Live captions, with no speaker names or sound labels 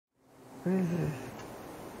What is this?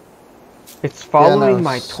 It's following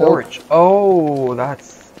my torch. Oh,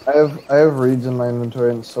 that's... I have reeds in my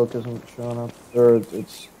inventory and silk isn't showing up. Or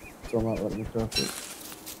it's still not letting me craft it.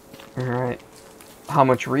 Alright. How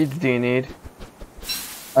much reeds do you need?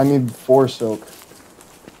 I need 4 silk.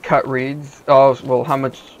 Cut reeds? Oh, well, how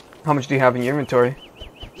much do you have in your inventory?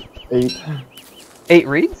 8. 8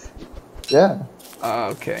 reeds? Yeah.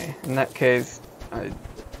 Okay. In that case,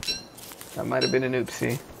 that might have been an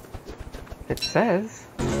oopsie. It says...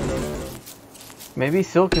 Maybe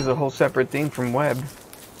silk is a whole separate thing from web.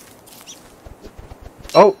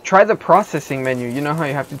 Oh, try the processing menu. You know how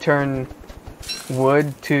you have to turn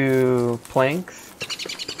wood to planks?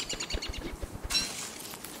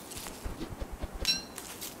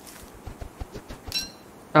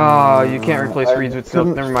 Oh, you can't replace reeds with silk.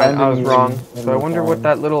 Never mind, I was wrong. So I wonder what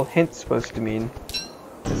that little hint's supposed to mean.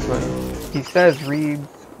 This one. He says reeds,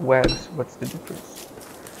 webs. What's the difference?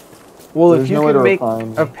 Well, if you can make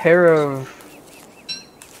a pair of...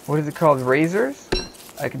 What is it called? Razors?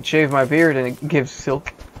 I can shave my beard and it gives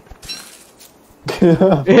silk.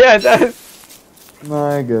 Yeah, it does.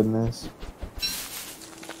 My goodness.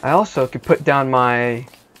 I also could put down my...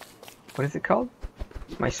 What is it called?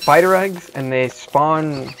 My spider eggs, and they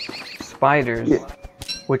spawn spiders,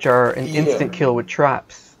 which are an instant kill with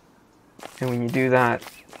traps. And when you do that,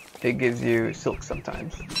 it gives you silk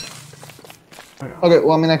sometimes. Okay,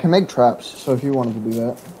 well, I mean, I can make traps, so if you wanted to do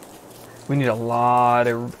that. We need a lot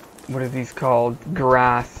of, what are these called?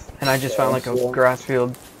 Grass. And I just found like a grass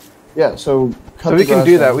field. Yeah, so cut we can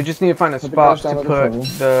do that. We just need to find a spot to put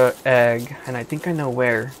the egg. And I think I know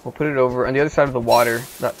where. We'll put it over on the other side of the water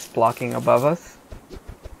that's blocking above us.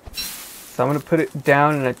 So I'm going to put it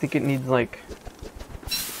down, and I think it needs like...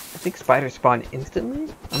 I think spiders spawn instantly?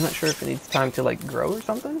 I'm not sure if it needs time to like grow or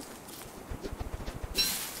something.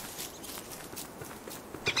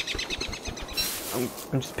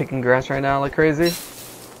 I'm just picking grass right now like crazy.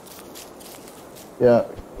 Yeah,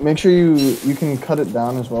 make sure you can cut it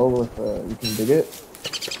down as well with you can dig it.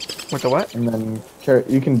 With the what? And then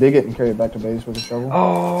you can dig it and carry it back to base with a shovel.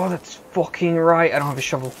 Oh, that's fucking right. I don't have a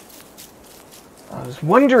shovel. I was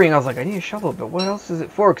wondering. I was like, I need a shovel, but what else is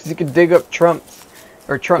it for? Because you could dig up trunks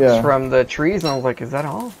from the trees, and I was like, is that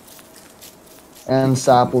all? And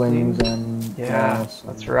saplings and grass,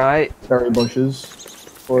 that's right. Berry bushes.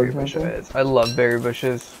 Berry bushes. I love berry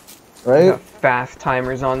bushes. Right? Got fast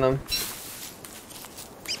timers on them.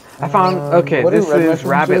 I found, okay, this is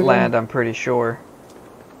Rabbit Land, I'm pretty sure.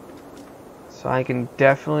 So I can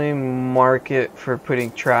definitely mark it for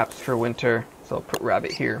putting traps for winter. So I'll put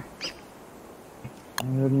rabbit here.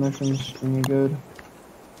 Red mushrooms, any good?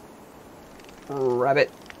 Rabbit.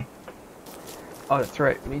 Oh, that's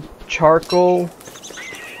right. We need charcoal,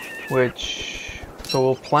 which, so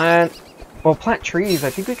we'll plant trees. I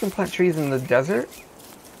think we can plant trees in the desert.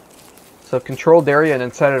 So controlled area and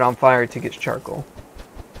then set it on fire to get charcoal.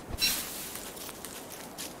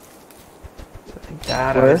 So I think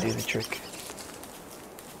that ought to do the trick.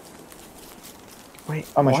 Wait,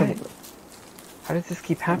 what? How does this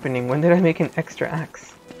keep happening? When did I make an extra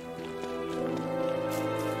axe?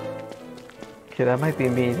 Okay, that might be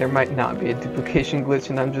me. There might not be a duplication glitch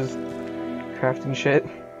and I'm just crafting shit.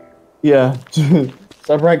 Yeah,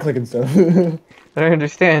 stop right-clicking stuff. I don't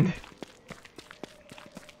understand.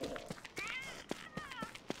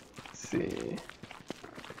 Let's see.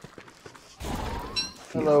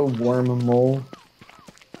 Hello, worm mole.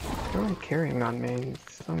 What am I carrying on me?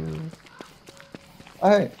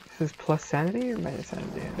 Alright. This is plus sanity or minus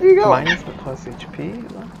sanity? There you go. Minus but plus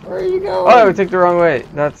HP? Where are you going? Oh, I took the wrong way.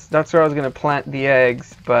 That's where I was gonna plant the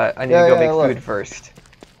eggs, but I need to go make food first.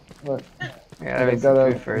 Look. Yeah, I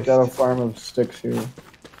got food first. Got a farm of sticks here.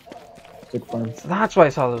 Stick farm. So that's why I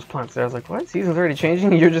saw those plants there. I was like, what? Season's already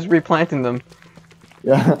changing? You're just replanting them.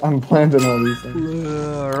 Yeah, I'm planting all these things.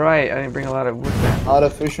 Right, I didn't bring a lot of wood back. Not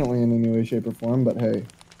efficiently in any way, shape, or form, but hey,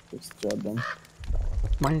 it's the job done.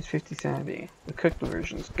 Minus 50 sanity. The cooked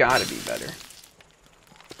version's gotta be better.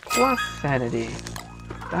 Plus sanity.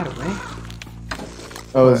 That away.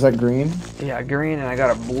 Oh, is that green? Yeah, green, and I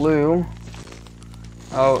got a blue.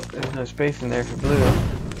 Oh, there's no space in there for blue.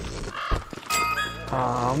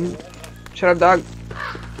 Shut up, dog.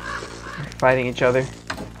 They're fighting each other.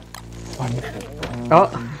 Oh.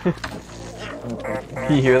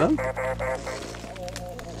 Can you hear them?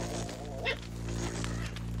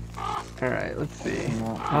 Alright, let's see.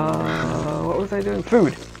 What was I doing?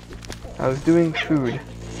 Food. I was doing food.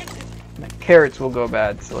 My carrots will go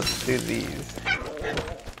bad, so let's do these.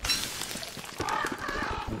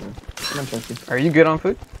 Are you good on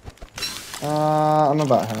food? I'm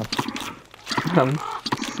about half. I'm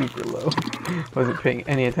super low. Wasn't paying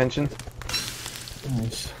any attention.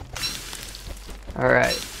 Nice.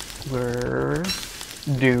 Alright. We're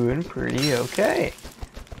doing pretty okay.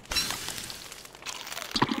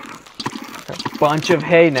 Got a bunch of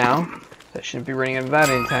hay now. That shouldn't be running out of that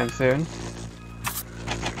anytime soon.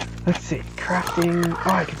 Let's see. Crafting.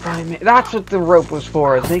 Oh, I can probably make... That's what the rope was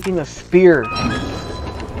for. It's making a spear.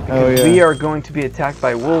 Because we are going to be attacked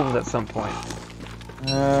by wolves at some point.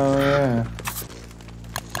 Oh, yeah.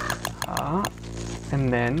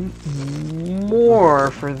 And then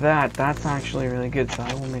more for that. That's actually really good, so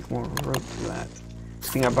I will make more rope for that.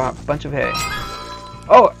 Seeing I bought a bunch of hay.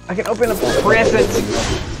 Oh, I can open up the present.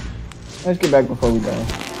 Let's get back before we die.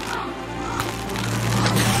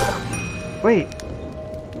 Wait,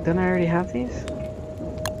 didn't I already have these?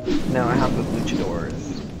 No, I have the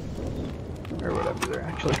luchadors. Or whatever they're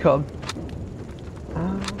actually called.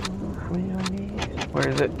 How many do I need? Where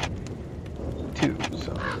is it? 2,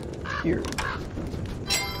 so here.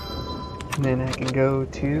 And then I can go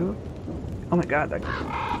to... Oh my god,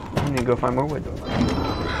 I need to go find more wood.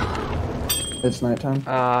 It's nighttime.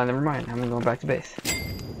 Never mind, I'm going back to base.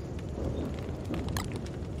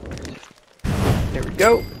 There we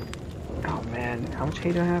go. Oh man, how much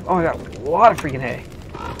hay do I have? Oh, I got a lot of freaking hay.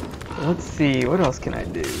 Let's see, what else can I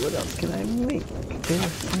do? What else can I make? There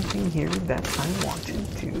was something here that I wanted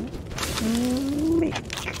to make.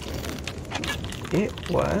 It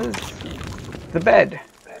was the bed.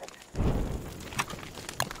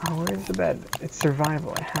 Oh, where's the bed? It's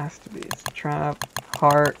survival, it has to be. It's a trap,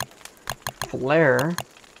 heart, flare,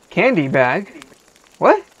 candy bag.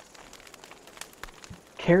 What?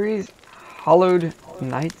 Carries hollowed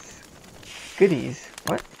knights goodies.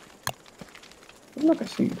 What? Look, I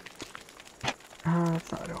see.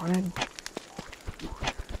 That's not what I wanted.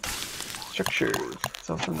 Structures. It's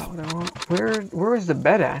also not what I want. Where is the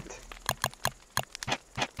bed at?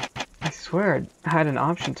 I swear I had an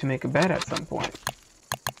option to make a bed at some point.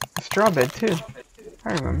 A straw bed too.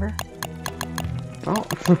 I remember. Oh,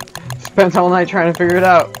 spent all night trying to figure it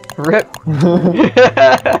out. Rip.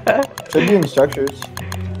 Should be in structures.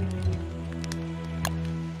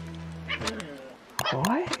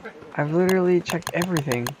 What? I've literally checked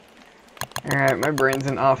everything. Alright, my brain's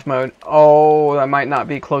in off mode. Oh, that might not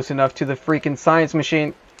be close enough to the freaking science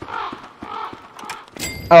machine.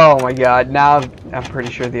 Oh my god, now I'm pretty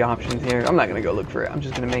sure the option's here. I'm not gonna go look for it. I'm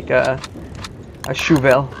just gonna make a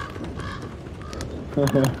shovel.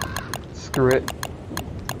 Screw it.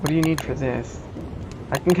 What do you need for this?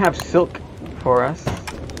 I can have silk for us.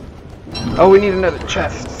 Oh, we need another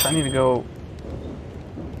chest. So I need to go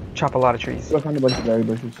chop a lot of trees. I found a bunch of berry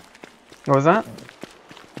bushes. What was that?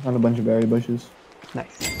 I found a bunch of berry bushes.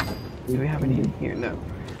 Nice. Do we have any here? No.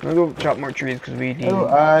 I'm gonna go chop more trees because we need... Oh,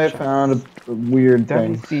 I found a weird Do I have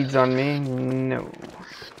any thing. seeds on me? No.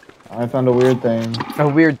 I found a weird thing. A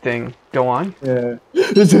weird thing. Go on. Yeah.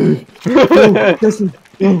 No, Chester.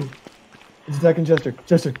 No. It's attacking Chester.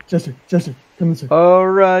 Chester. Come this way. Oh,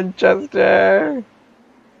 run, Chester!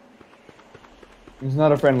 It's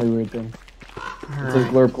not a friendly weird thing. It's a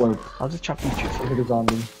Alright. glurp. I'll just chop these trees. It's like a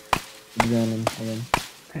zombie. Examine.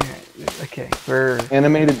 Alright, okay. We're...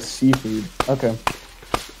 Animated seafood. Okay.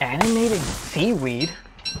 Animated seaweed?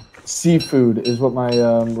 Seafood is what my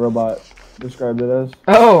robot described it as.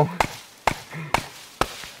 Oh!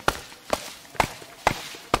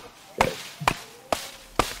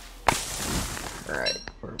 Alright,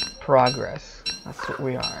 we're progress. That's what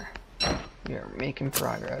we are. We are making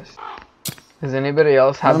progress. Does anybody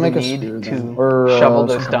else have the make a need spear, to then. Or, shovel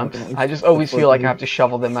those something dumps? like that. I just always feel like I have to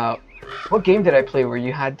shovel them out. What game did I play where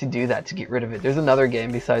you had to do that to get rid of it? There's another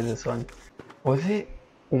game besides this one. Was it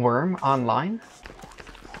Worm Online?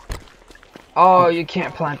 Oh, you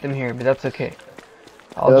can't plant them here, but that's okay.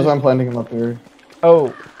 That's why I'm planting them up here.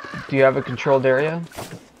 Oh, do you have a controlled area?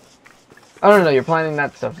 Oh, no, you're planting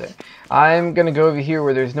that stuff there. I'm gonna go over here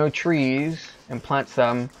where there's no trees and plant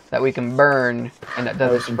some that we can burn and that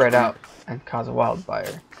doesn't spread out and cause a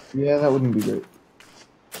wildfire. Yeah, that wouldn't be great.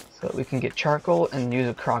 So that we can get charcoal and use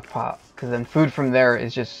a crock pot, because then food from there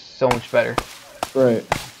is just so much better. Right.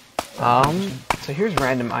 So here's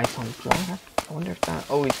random ice on the floor. I wonder if that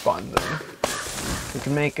always spawns there. We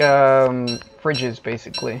can make fridges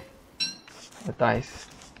basically with ice.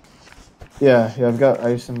 Yeah, I've got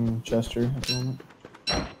ice in Chester at the moment.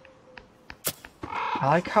 I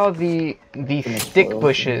like how the stick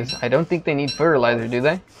bushes, I don't think they need fertilizer, do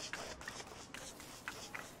they?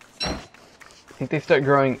 I think they start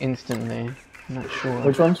growing instantly. I'm not sure.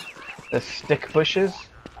 Which ones? The stick bushes?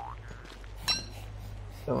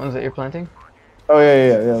 The ones that you're planting? Oh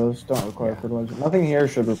yeah. Those don't require fertilizer. Nothing here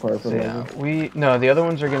should require So fertilizer. yeah, no, the other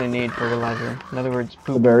ones are gonna need fertilizer. In other words,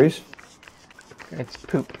 The poop. berries. It's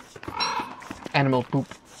poop. Animal poop.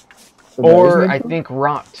 The berries Or make I poop? think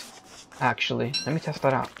rot. Actually, let me test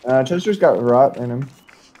that out. Chester's got rot in him.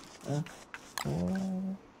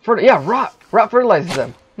 Yeah, rot. Rot fertilizes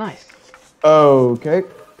them. Nice. Okay.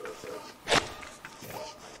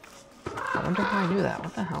 I wonder how I knew that.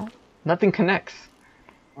 What the hell? Nothing connects.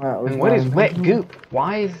 That was And what is mine. wet goop?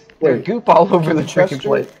 Why is there Wait, goop all over Can the Chester- freaking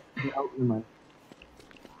place? No, never mind.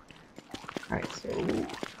 Alright, so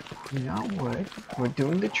now what? We're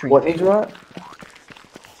doing the tree. What needs rot?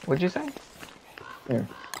 What'd you say? Here.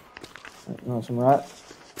 You want some rot?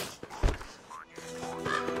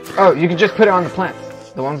 Oh, you can just put it on the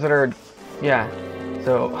plants. The ones that are, yeah.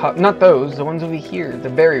 So, not those, the ones over here, the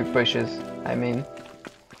berry bushes, I mean.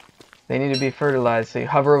 They need to be fertilized, so you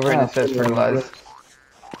hover over it and it says fertilized.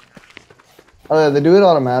 Oh, yeah, they do it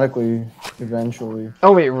automatically, eventually.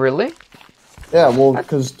 Oh wait, really? Yeah, well,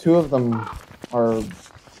 because 2 of them are...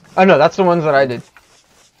 Oh no, that's the ones that I did.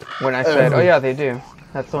 When I said, oh yeah, they do.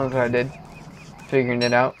 That's the ones that I did. Figuring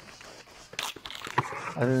it out.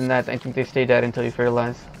 Other than that, I think they stay dead until you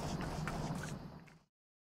fertilize.